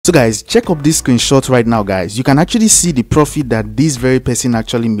So guys, check up this screenshot right now, guys. You can actually see the profit that this very person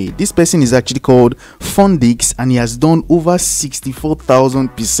actually made. This person is actually called Fundix, and he has done over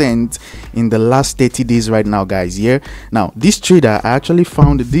 64,000% in the last 30 days right now, guys. Yeah. Now, this trader, I actually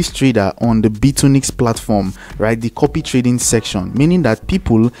found this trader on the Bitunix platform, right? The copy trading section, meaning that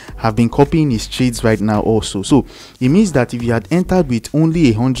people have been copying his trades right now also. So it means that if you had entered with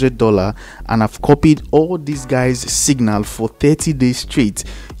only $100 and have copied all these guys' signal for 30 days straight,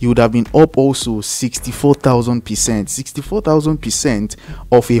 you would have been up also 64,000%. 64,000%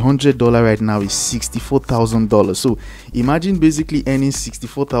 of $100 right now is $64,000. So imagine basically earning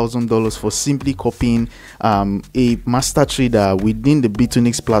 $64,000 for simply copying a master trader within the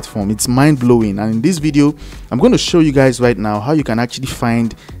Bitunix platform. It's mind-blowing. And in this video, I'm going to show you guys right now how you can actually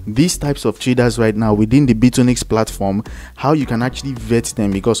find these types of traders right now within the Bitunix platform, how you can actually vet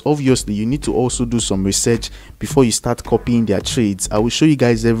them, because obviously you need to also do some research before you start copying their trades. I will show you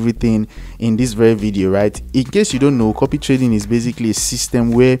guys everything in this very video, right? In case you don't know, copy trading is basically a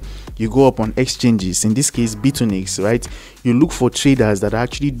system where you go up on exchanges, in this case Bitunix, right? You look for traders that are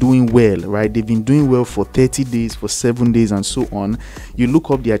actually doing well, right? They've been doing well for 30 days, for 7 days, and so on. You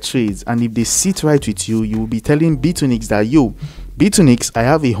look up their trades, and if they sit right with you, you will be telling Bitunix that, yo, Bitunix, I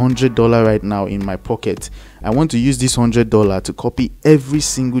have $100 right now in my pocket. I want to use this $100 to copy every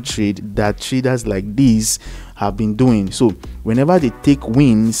single trade that traders like these have been doing. So whenever they take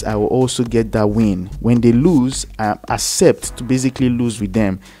wins, I will also get that win. When they lose, I accept to basically lose with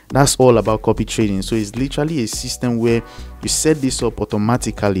them. That's all about copy trading. So it's literally a system where you set this up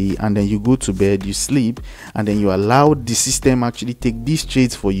automatically, and then you go to bed, you sleep, and then you allow the system actually take these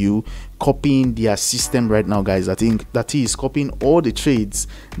trades for you, copying their system right now, guys. I think that is copying all the trades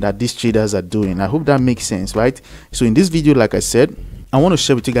that these traders are doing. I hope that makes sense, right? So in this video, like I said, I want to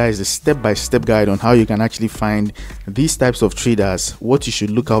share with you guys a step-by-step guide on how you can actually find these types of traders, what you should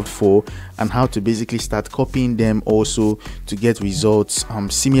look out for, and how to basically start copying them also to get results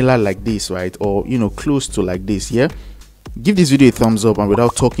similar like this, right? Or, you know, close to like this. Yeah, give this video a thumbs up, and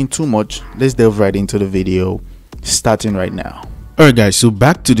without talking too much, let's delve right into the video, starting right now. All right, guys, so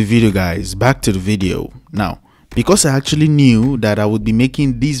back to the video, guys. Back to the video now. Because I actually knew that I would be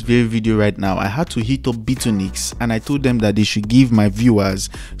making this very video right now, I had to hit up Bitunix, and I told them that they should give my viewers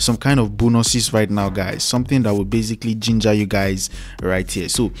some kind of bonuses right now, guys. Something that will basically ginger you guys right here.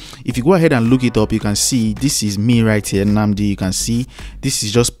 So if you go ahead and look it up, you can see this is me right here, Namdi. You can see this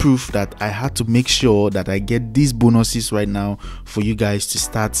is just proof that I had to make sure that I get these bonuses right now for you guys to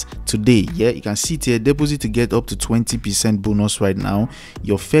start today. Yeah, you can see it here, deposit to get up to 20% bonus right now.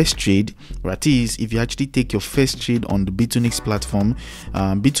 Your first trade, that is, if you actually take your first trade on the Bitunix platform,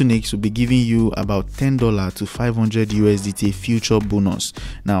 Bitunix will be giving you about $10 to 500 USDT future bonus.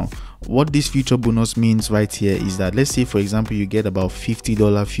 Now, what this future bonus means right here is that, let's say for example you get about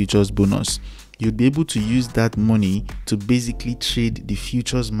 $50 futures bonus, you'll be able to use that money to basically trade the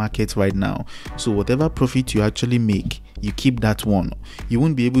futures market right now. So whatever profit you actually make, you keep that one. You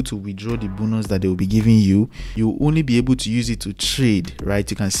won't be able to withdraw the bonus that they will be giving you. You'll only be able to use it to trade, right?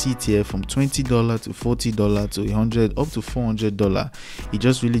 You can see it here from $20 to $40 to $100 up to $400. It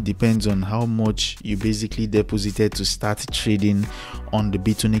just really depends on how much you basically deposited to start trading on the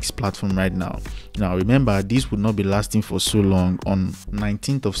Bitunix platform right now. Now remember, this would not be lasting for so long. On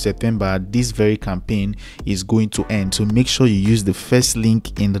 19th of September, this very campaign is going to end. So make sure you use the first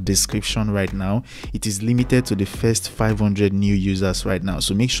link in the description right now. It is limited to the first 500 new users right now,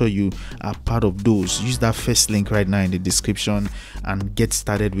 so make sure you are part of those. Use that first link right now in the description and get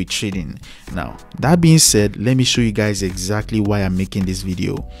started with trading. Now that being said, let me show you guys exactly why I'm making this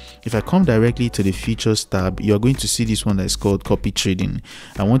video. If I come directly to the features tab, you are going to see this one that is called copy trading.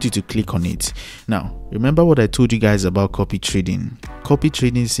 I want you to click on it. Now remember what I told you guys about copy trading. Copy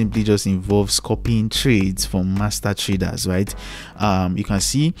trading simply just involves copying trades from master traders, right? You can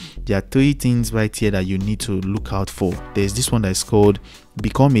see there are 3 things right here that you need to look out for. There's this one that is called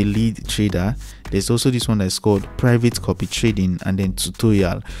become a lead trader. There's also this one that is called private copy trading, and then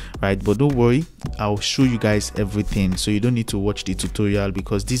tutorial, right? But don't worry, I'll show you guys everything, so you don't need to watch the tutorial,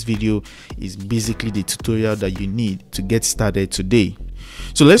 because this video is basically the tutorial that you need to get started today.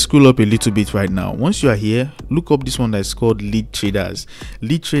 So let's scroll up a little bit right now. Once you are here, look up this one that is called lead traders.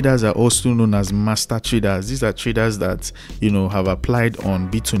 Lead traders are also known as master traders. These are traders that, you know, have applied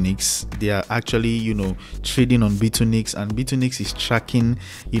on Bitunix. They are actually, you know, trading on Bitunix, and Bitunix is tracking,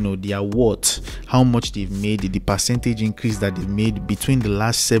 you know, their worth, how much they've made, the percentage increase that they've made between the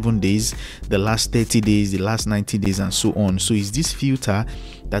last 7 days, the last 30 days, the last 90 days, and so on. So it's this filter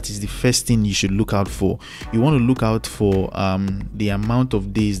That is the first thing you should look out for. You want to look out for the amount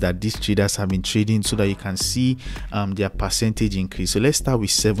of days that these traders have been trading, so that you can see their percentage increase. So let's start with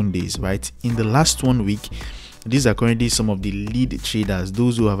 7 days, right? In the last 1 week, these are currently some of the lead traders,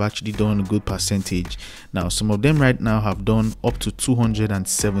 those who have actually done a good percentage. Now, some of them right now have done up to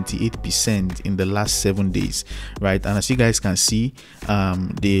 278% in the last 7 days, right? And as you guys can see,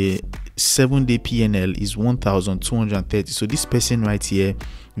 the 7-day PNL is 1,230. So this person right here,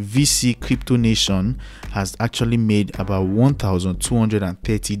 VC Crypto Nation, has actually made about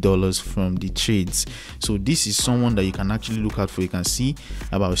 $1,230 from the trades. So this is someone that you can actually look out for. You can see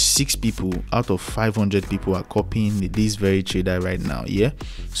about 6 people out of 500 people are copying this very trader right now. Yeah,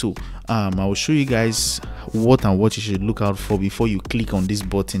 so I will show you guys what you should look out for before you click on this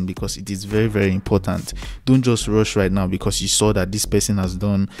button, because it is very, very important. Don't just rush right now because you saw that this person has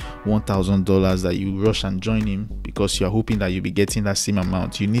done $1,000 that you rush and join him because you're hoping that you'll be getting that same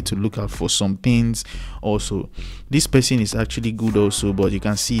amount. You need to look out for some things also. This person is actually good also, but you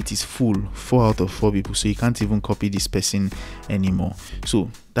can see it is full, 4 out of 4 people, so you can't even copy this person anymore. So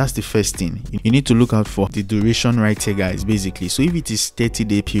that's the first thing. You need to look out for the duration right here, guys, basically. So if it is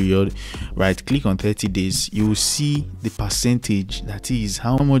 30-day period, right, click on 30 days, you will see the percentage, that is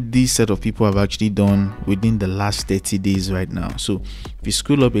how much this set of people have actually done within the last 30 days right now. So if you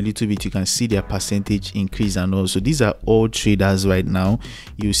scroll up a little bit, you can see their percentage increase. And also these are all traders right now.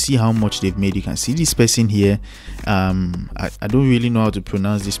 You see how much they've made. You can see this person here, I don't really know how to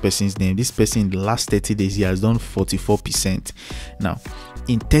pronounce this person's name. This person in the last 30 days, he has done 44%. Now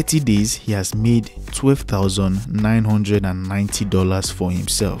in 30 days, he has made $12,990 for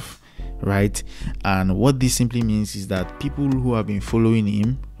himself, right? And what this simply means is that people who have been following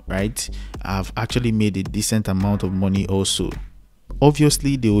him, right, have actually made a decent amount of money also.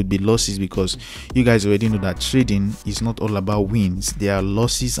 Obviously there would be losses, because you guys already know that trading is not all about wins. There are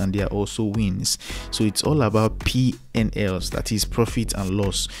losses and there are also wins. So it's all about P&Ls, that is profit and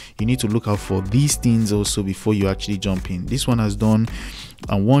loss. You need to look out for these things also before you actually jump in. This one has done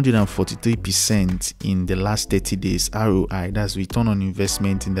 143% in the last 30 days ROI, that's return on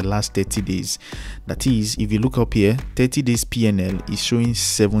investment in the last 30 days. That is, if you look up here, 30 days PNL is showing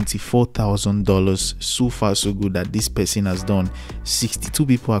 $74,000. So far so good that this person has done. 62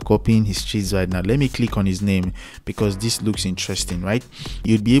 people are copying his trades right now. Let me click on his name because this looks interesting, right?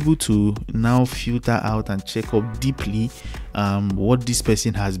 You'd be able to now filter out and check up deeply what this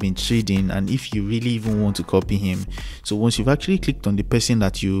person has been trading, and if you really even want to copy him. So once you've actually clicked on the person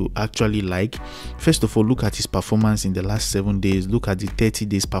that you actually like, first of all, look at his performance in the last 7 days. Look at the 30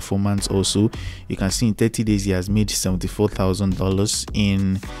 days performance also. You can see in 30 days he has made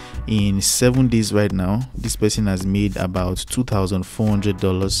 $74,000. In 7 days right now, this person has made about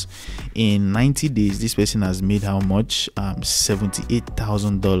 $2,400. In 90 days, this person has made how much?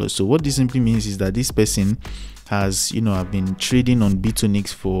 $78,000. So what this simply means is that this person has, I've been trading on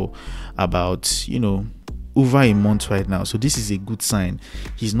Bitunix for about, over a month right now. So this is a good sign.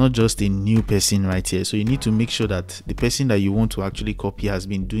 He's not just a new person right here. So you need to make sure that the person that you want to actually copy has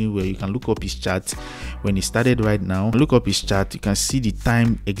been doing well. You can look up his chart when he started right now. Look up his chart. You can see the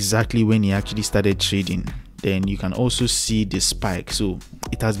time exactly when he actually started trading. Then you can also see the spike. So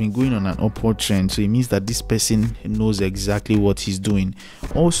it has been going on an upward trend. So it means that this person knows exactly what he's doing.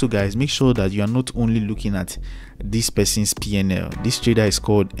 Also, guys, make sure that you are not only looking at this person's PNL. This trader is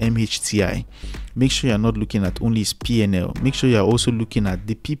called MHTI. Make sure you're not looking at only his PNL. Make sure you're also looking at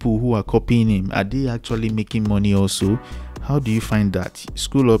the people who are copying him. Are they actually making money also? How do you find that?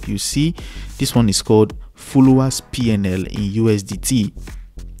 Scroll up, you see this one is called followers PNL in USDT.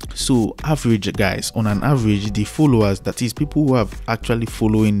 So average, guys, on an average, the followers, that is people who have actually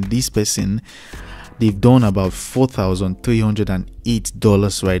following this person, they've done about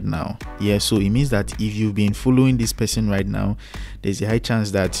 $4,308 right now. Yeah, so it means that if you've been following this person right now, there's a high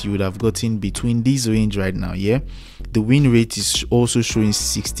chance that you would have gotten between this range right now. Yeah, the win rate is also showing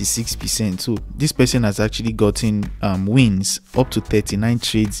 66%. So this person has actually gotten wins up to 39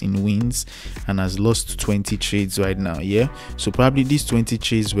 trades in wins and has lost 20 trades right now. Yeah, so probably these 20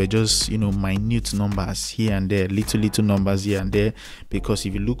 trades were just minute numbers here and there, little numbers here and there, because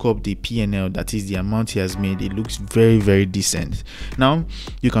if you look up the PNL, that is the amount he has made, it looks very, very decent. Now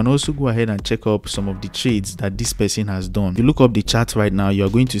you can also go ahead and check up some of the trades that this person has done. If you look up the chart right now, you're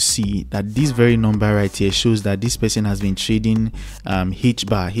going to see that this very number right here shows that this person has been trading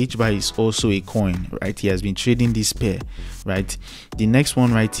HBAR. HBAR is also a coin, right? He has been trading this pair, right? The next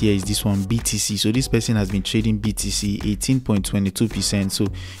one right here is this one, BTC. So this person has been trading BTC 18.22%. So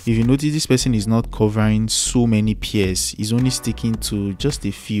if you notice, this person is not covering so many pairs. He's only sticking to just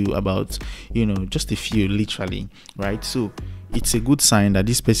a few, about just a few, literally, right? So it's a good sign that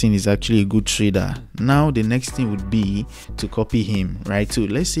this person is actually a good trader. Now the next thing would be to copy him, right? So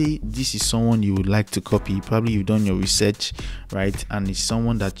let's say this is someone you would like to copy. Probably you've done your research, right? And it's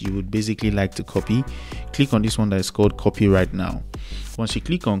someone that you would basically like to copy. Click on this one that is called copy right now. Once you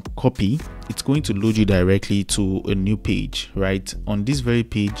click on copy, it's going to load you directly to a new page, right? On this very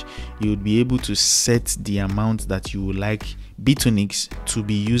page, you would be able to set the amount that you would like Bitunix to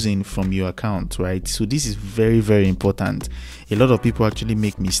be using from your account, right? So this is very, very important. A lot of people actually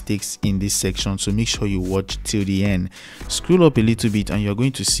make mistakes in this section, so make sure you watch till the end. Scroll up a little bit and you're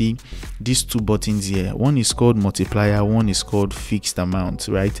going to see these two buttons here. One is called multiplier, one is called fixed amount,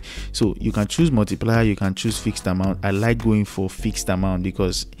 right? So you can choose multiplier, you can choose fixed amount. I like going for fixed amount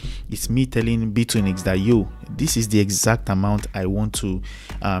because it's me telling Bitunix that this is the exact amount I want to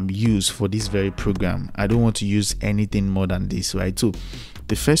use for this very program. I don't want to use anything more than this, right? So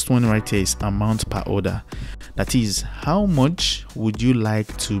the first one right here is amount per order. That is, how much would you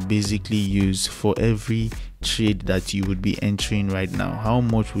like to basically use for every trade that you would be entering right now? How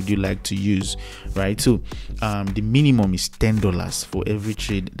much would you like to use, right? So the minimum is $10 for every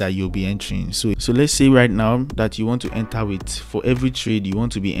trade that you'll be entering. So let's say right now that you want to enter with, for every trade you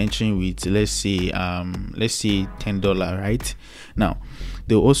want to be entering with, let's say $10, right? Now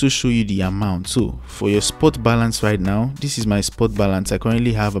they'll also show you the amount. So for your spot balance right now, this is my spot balance. I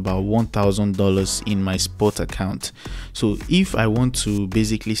currently have about $1,000 in my spot account. So if I want to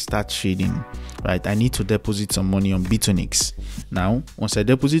basically start trading, right, I need to deposit some money on Bitunix. Now once I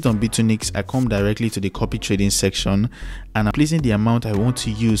deposit on Bitunix, I come directly to the copy trading section and I'm placing the amount I want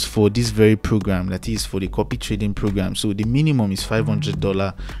to use for this very program, that is for the copy trading program. So the minimum is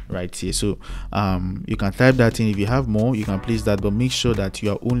 $500 right here. So you can type that in. If you have more, you can place that, but make sure that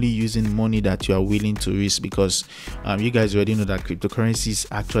you are only using money that you are willing to risk, because you guys already know that cryptocurrency is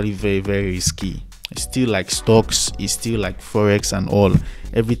actually very, very risky. It's still like stocks, it's still like forex and all.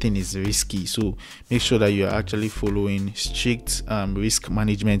 Everything is risky, so make sure that you are actually following strict risk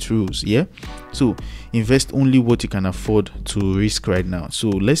management rules. Yeah, so invest only what you can afford to risk right now. So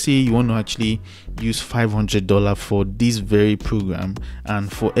let's say you want to actually use $500 for this very program, and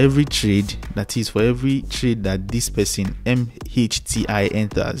for every trade, that is for every trade that this person MHTI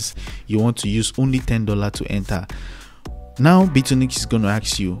enters, you want to use only $10 to enter. Now Bitunix is going to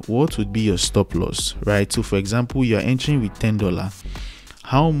ask you what would be your stop loss, right? So for example, you're entering with $10.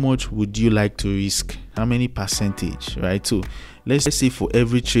 How much would you like to risk? How many percentage, right? So let's say for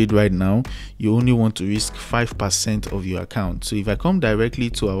every trade right now, you only want to risk 5% of your account. So if I come directly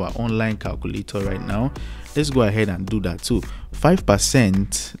to our online calculator right now, let's go ahead and do that. So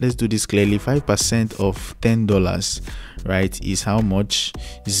 5%, let's do this clearly, 5% of $10, right, is how much?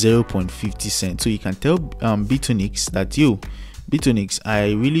 0.50 cents. So you can tell Bitunix that Bitunix,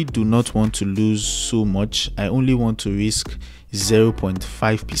 I really do not want to lose so much. I only want to risk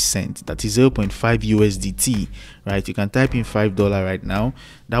 0.5%, that is 0.5 USDT, right? You can type in $5 right now.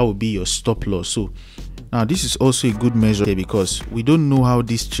 That will be your stop loss. So now this is also a good measure here, because we don't know how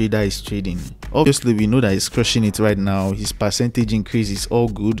this trader is trading. Obviously we know that he's crushing it right now, his percentage increase is all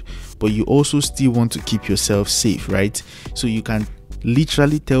good, but you also still want to keep yourself safe, right? So you can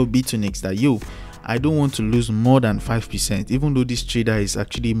literally tell Bitunix that I don't want to lose more than 5%, even though this trader is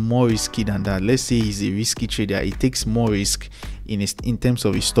actually more risky than that. Let's say he's a risky trader, he takes more risk in terms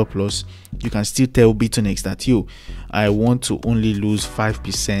of his stop loss. You can still tell Bitunix that I want to only lose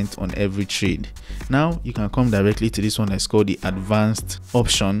 5% on every trade. Now you can come directly to this one that's called the advanced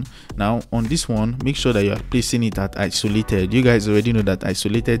option. Now on this one, make sure that you are placing it at isolated. You guys already know that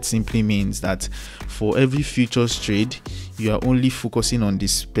isolated simply means that for every futures trade, you are only focusing on the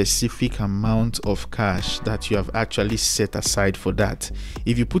specific amount of cash that you have actually set aside for that.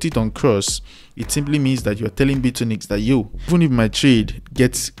 If you put it on cross, it simply means that you're telling Bitunix that even if my trade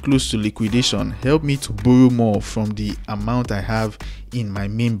gets close to liquidation, help me to borrow more from the amount I have in my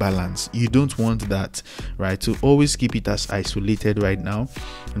main balance. You don't want that, right? So always keep it as isolated right now.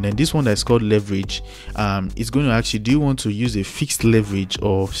 And then this one that's called leverage, it's going to ask you, do you want to use a fixed leverage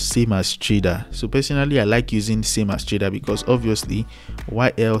or same as trader? So personally, I like using same as trader, because obviously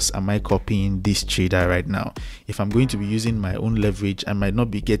why else am I copying this trader right now? If I'm going to be using my own leverage, I might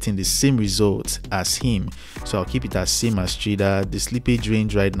not be getting the same results as him, so I'll keep it as same as trader. The slippage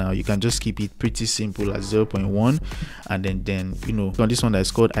range right now, you can just keep it pretty simple as 0.1, and then on this one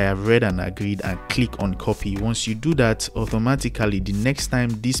that's called I have read and agreed, and click on copy. Once you do that, automatically the next time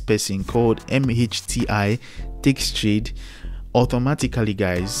this person called MHTI takes trade, automatically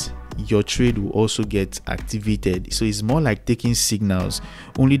guys, your trade will also get activated. So it's more like taking signals,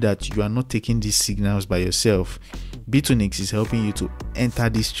 only that you are not taking these signals by yourself. Bitunix is helping you to enter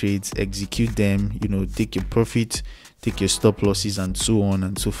these trades, execute them, take your profit take your stop losses, and so on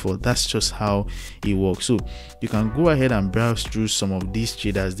and so forth. That's just how it works. So you can go ahead and browse through some of these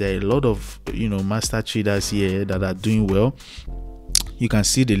traders. There are a lot of master traders here that are doing well. You can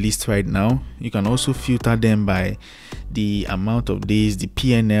see the list right now. You can also filter them by the amount of days, the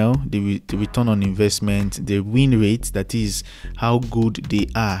PNL, the return on investment, the win rate, that is how good they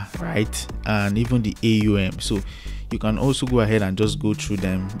are, right? And even the AUM. So you can also go ahead and just go through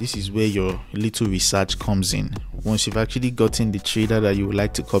them. This is where your little research comes in. Once you've actually gotten the trader that you would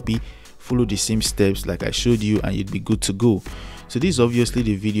like to copy, follow the same steps like I showed you and you'd be good to go. So this is obviously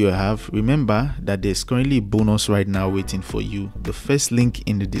the video I have. Remember that there's currently a bonus right now waiting for you. The first link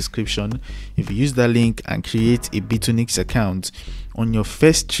in the description. If you use that link and create a Bitunix account, on your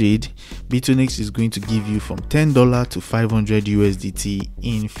first trade, Bitunix is going to give you from $10 to 500 USDT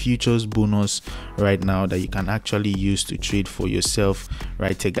in futures bonus right now that you can actually use to trade for yourself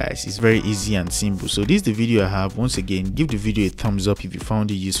right here, guys. It's very easy and simple. So this is the video I have. Once again, give the video a thumbs up if you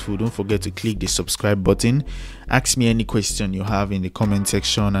found it useful. Don't forget to click the subscribe button. Ask me any question you have in the comment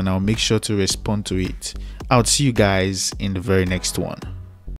section and I'll make sure to respond to it. I'll see you guys in the very next one.